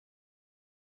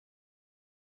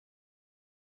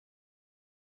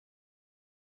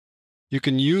you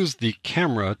can use the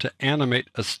camera to animate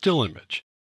a still image.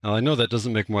 Now, I know that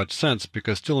doesn't make much sense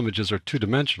because still images are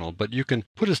two-dimensional, but you can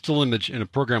put a still image in a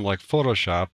program like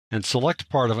Photoshop and select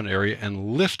part of an area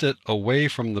and lift it away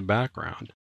from the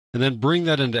background, and then bring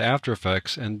that into After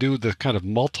Effects and do the kind of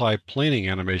multi-planing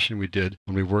animation we did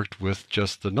when we worked with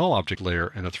just the null object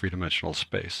layer in a three-dimensional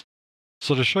space.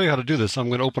 So to show you how to do this, I'm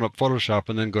going to open up Photoshop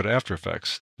and then go to After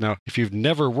Effects. Now, if you've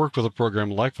never worked with a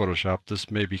program like Photoshop, this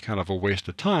may be kind of a waste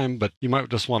of time, but you might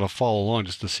just want to follow along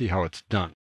just to see how it's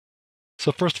done.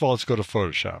 So first of all, let's go to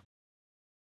Photoshop.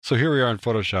 So here we are in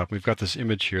Photoshop. We've got this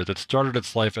image here that started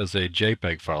its life as a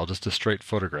JPEG file, just a straight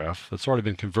photograph. That's already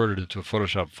been converted into a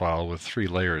Photoshop file with 3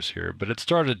 layers here, but it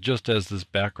started just as this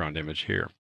background image here.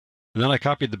 And then I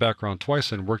copied the background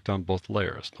twice and worked on both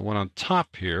layers. The one on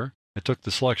top here, I took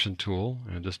the selection tool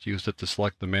and just used it to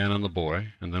select the man and the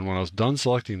boy. And then when I was done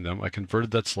selecting them, I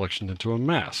converted that selection into a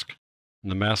mask.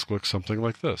 And the mask looks something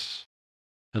like this.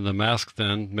 And the mask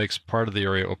then makes part of the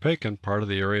area opaque and part of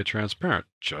the area transparent,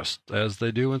 just as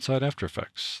they do inside After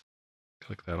Effects.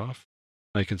 Click that off.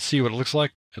 Now you can see what it looks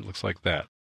like. It looks like that.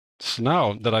 So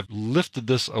now that I've lifted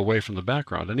this away from the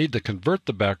background, I need to convert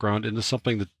the background into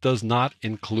something that does not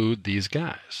include these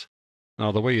guys.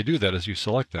 Now, the way you do that is you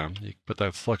select them, you put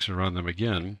that selection around them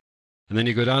again, and then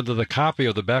you go down to the copy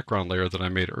of the background layer that I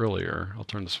made earlier. I'll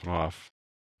turn this one off.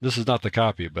 This is not the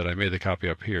copy, but I made the copy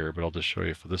up here, but I'll just show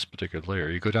you for this particular layer.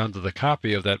 You go down to the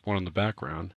copy of that one in the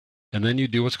background, and then you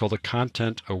do what's called a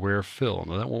content-aware fill.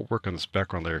 Now, that won't work on this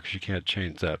background layer because you can't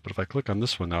change that, but if I click on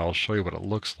this one now, I'll show you what it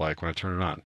looks like when I turn it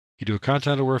on. You do a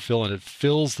content-aware fill, and it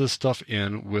fills this stuff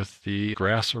in with the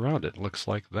grass around it. It looks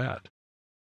like that.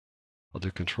 I'll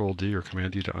do Control-D or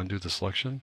Command-D to undo the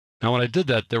selection. Now, when I did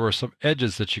that, there were some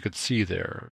edges that you could see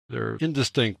there. They're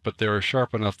indistinct, but they're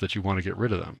sharp enough that you want to get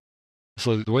rid of them.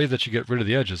 So the way that you get rid of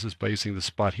the edges is by using the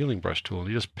Spot Healing Brush tool. And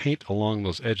you just paint along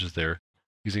those edges there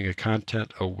using a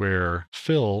content-aware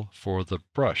fill for the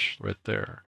brush right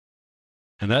there.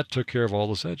 And that took care of all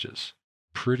those edges.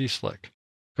 Pretty slick.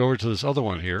 Go over to this other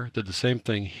one here. Did the same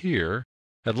thing here.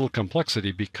 Had a little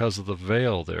complexity because of the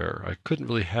veil there. I couldn't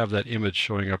really have that image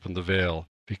showing up in the veil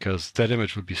because that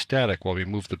image would be static while we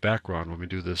move the background when we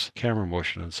do this camera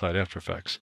motion inside After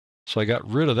Effects. So I got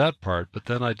rid of that part, but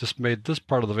then I just made this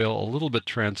part of the veil a little bit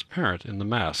transparent in the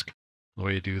mask. The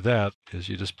way you do that is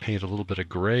you just paint a little bit of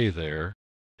gray there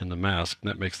in the mask, and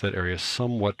that makes that area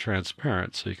somewhat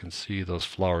transparent so you can see those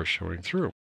flowers showing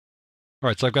through. All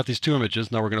right, so I've got these 2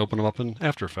 images. Now we're going to open them up in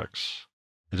After Effects.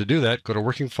 And to do that, go to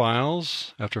Working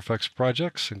Files, After Effects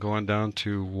Projects, and go on down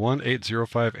to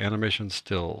 1805 Animation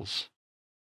Stills.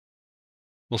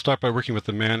 We'll start by working with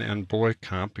the man and boy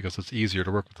comp because it's easier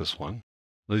to work with this one.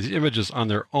 Now, these images on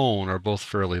their own are both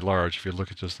fairly large. If you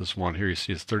look at just this one here, you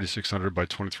see it's 3600 by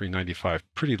 2395,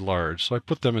 pretty large. So I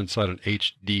put them inside an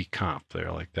HD comp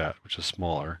there like that, which is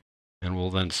smaller, and will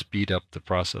then speed up the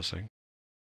processing.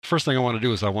 The first thing I want to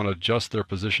do is I want to adjust their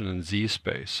position in Z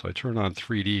space. So I turn on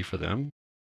 3D for them.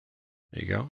 There you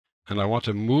go. And I want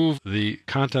to move the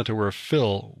content-aware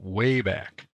fill way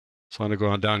back. So I'm going to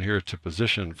go on down here to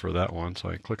position for that one. So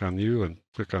I click on U and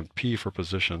click on P for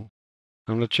position.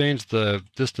 I'm going to change the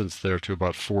distance there to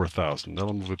about 4,000.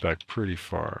 That'll move it back pretty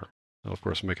far. That'll, of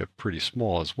course, make it pretty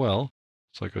small as well.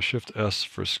 So I go Shift-S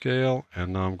for scale,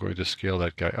 and now I'm going to scale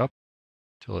that guy up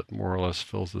till it more or less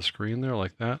fills the screen there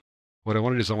like that. What I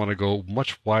want to do is I want to go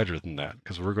much wider than that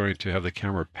because we're going to have the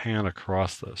camera pan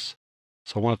across this.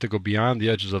 So I want it to go beyond the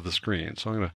edges of the screen. So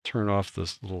I'm going to turn off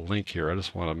this little link here. I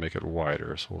just want to make it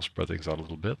wider. So we'll spread things out a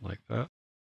little bit like that.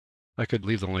 I could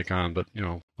leave the link on, but,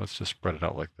 let's just spread it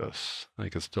out like this. I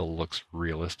think it still looks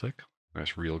realistic.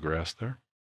 Nice real grass there.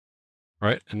 All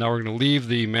right, and now we're going to leave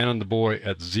the man and the boy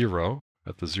at 0,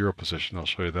 at the 0 position. I'll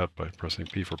show you that by pressing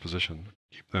P for position.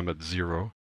 Keep them at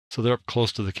 0. So they're up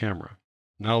close to the camera.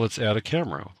 Now let's add a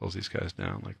camera. I'll close these guys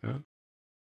down like that.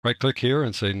 Right-click here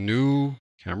and say New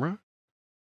Camera.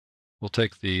 We'll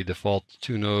take the default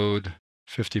 2-node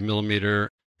 50mm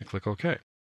and click OK.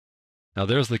 Now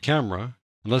there's the camera,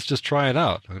 and let's just try it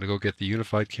out. I'm going to go get the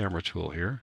Unified Camera tool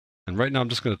here. And right now I'm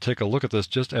just going to take a look at this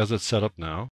just as it's set up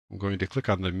now. I'm going to click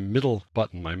on the middle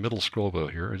button, my middle scroll wheel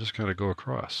here, and just kind of go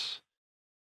across.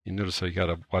 You notice how you got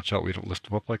to watch out we don't lift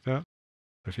them up like that.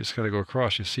 But if you just kind of go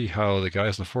across, you see how the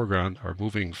guys in the foreground are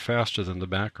moving faster than the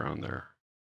background there.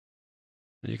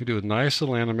 And you can do a nice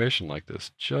little animation like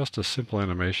this, just a simple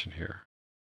animation here.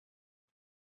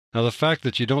 Now the fact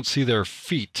that you don't see their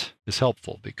feet is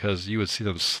helpful because you would see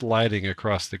them sliding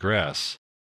across the grass.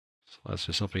 So That's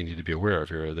just something you need to be aware of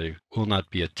here. They will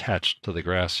not be attached to the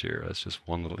grass here. That's just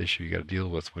one little issue you got to deal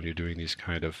with when you're doing these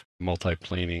kind of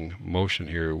multi-planing motion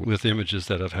here with images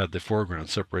that have had the foreground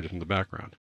separated from the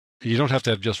background. You don't have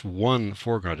to have just one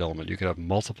foreground element. You can have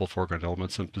multiple foreground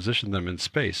elements and position them in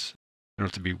space. You don't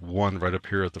have to be one right up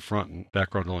here at the front and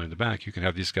background only in the back. You can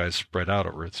have these guys spread out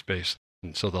over its space,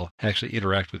 and so they'll actually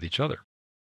interact with each other.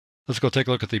 Let's go take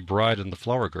a look at the bride and the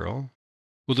flower girl.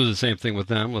 We'll do the same thing with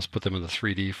them. Let's put them in the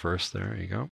 3D first. There you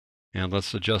go. And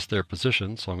let's adjust their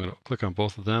position. So I'm going to click on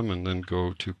both of them and then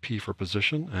go to P for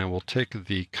position. And we'll take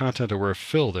the content aware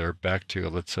fill there back to,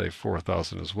 let's say,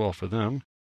 4,000 as well for them.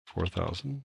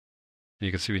 4,000.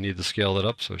 You can see we need to scale that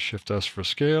up. So Shift S for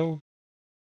scale.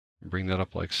 Bring that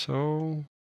up like so.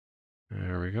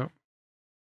 There we go.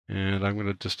 And I'm going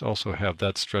to just also have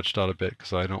that stretched out a bit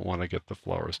because I don't want to get the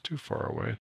flowers too far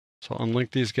away. So I'll unlink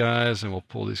these guys and we'll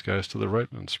pull these guys to the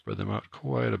right and spread them out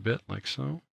quite a bit like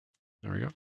so. There we go.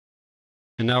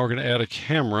 And now we're going to add a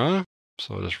camera.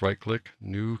 So I'll just right click,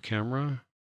 new camera.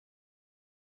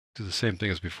 Do the same thing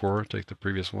as before, take the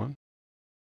previous one.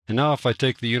 And now if I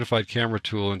take the unified camera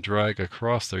tool and drag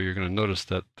across there, you're going to notice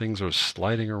that things are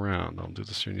sliding around. I'll do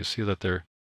this here and you see that their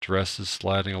dress is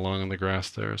sliding along in the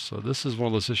grass there. So this is one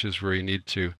of those issues where you need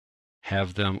to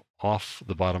have them off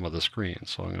the bottom of the screen.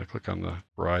 So I'm going to click on the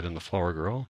bride and the flower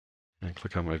girl and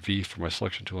click on my V for my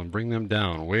selection tool and bring them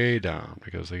down, way down,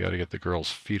 because they got to get the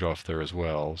girl's feet off there as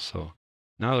well. So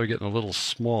now they're getting a little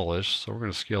smallish, so we're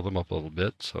going to scale them up a little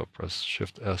bit. So press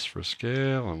Shift S for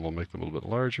scale and we'll make them a little bit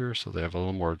larger so they have a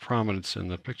little more prominence in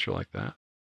the picture like that.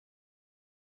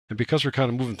 And because we're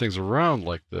kind of moving things around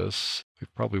like this, we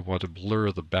probably want to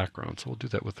blur the background. So we'll do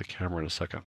that with the camera in a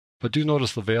second. But do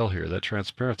notice the veil here. That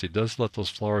transparency does let those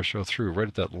flowers show through right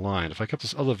at that line. If I kept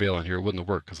this other veil in here, it wouldn't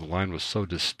work because the line was so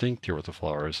distinct here with the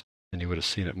flowers, and you would have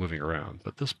seen it moving around.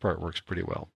 But this part works pretty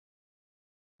well.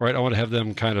 All right, I want to have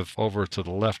them kind of over to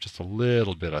the left just a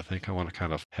little bit. I think I want to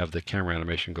kind of have the camera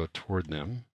animation go toward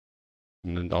them.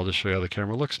 And then I'll just show you how the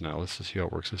camera looks now. Let's just see how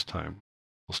it works this time.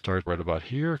 We'll start right about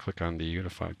here, click on the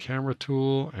unified camera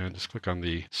tool, and just click on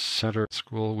the center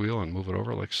scroll wheel and move it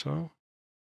over like so.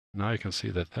 Now you can see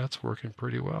that that's working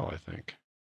pretty well, I think.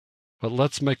 But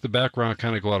let's make the background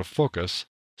kind of go out of focus.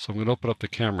 So I'm going to open up the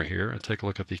camera here and take a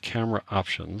look at the camera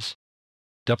options.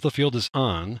 Depth of field is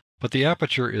on, but the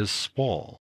aperture is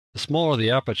small. The smaller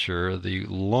the aperture, the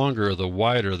longer, the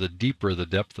wider, the deeper the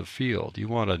depth of field. You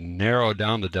want to narrow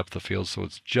down the depth of field so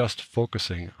it's just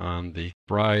focusing on the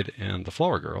bride and the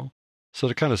flower girl. So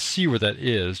to kind of see where that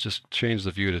is, just change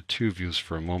the view to 2 views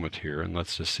for a moment here, and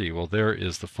let's just see. Well, there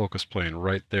is the focus plane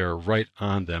right there, right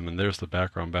on them, and there's the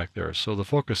background back there. So the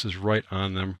focus is right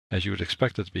on them, as you would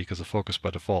expect it to be, because the focus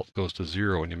by default goes to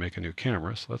 0 when you make a new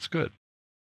camera, so that's good.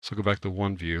 So go back to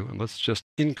 1 view, and let's just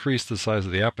increase the size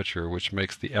of the aperture, which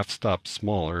makes the f-stop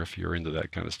smaller if you're into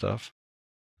that kind of stuff.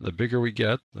 The bigger we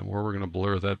get, the more we're going to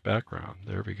blur that background.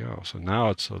 There we go. So now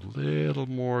it's a little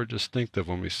more distinctive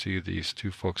when we see these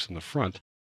 2 folks in the front.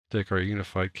 Take our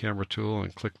unified camera tool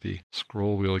and click the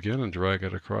scroll wheel again and drag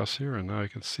it across here. And now you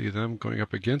can see them going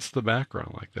up against the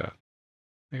background like that.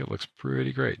 I think it looks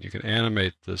pretty great. You can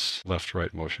animate this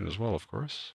left-right motion as well, of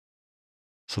course.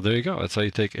 So there you go. That's how you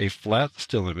take a flat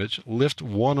still image, lift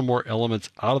one or more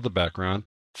elements out of the background,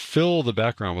 fill the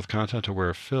background with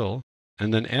content-aware fill,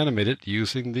 and then animate it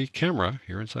using the camera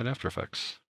here inside After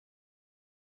Effects.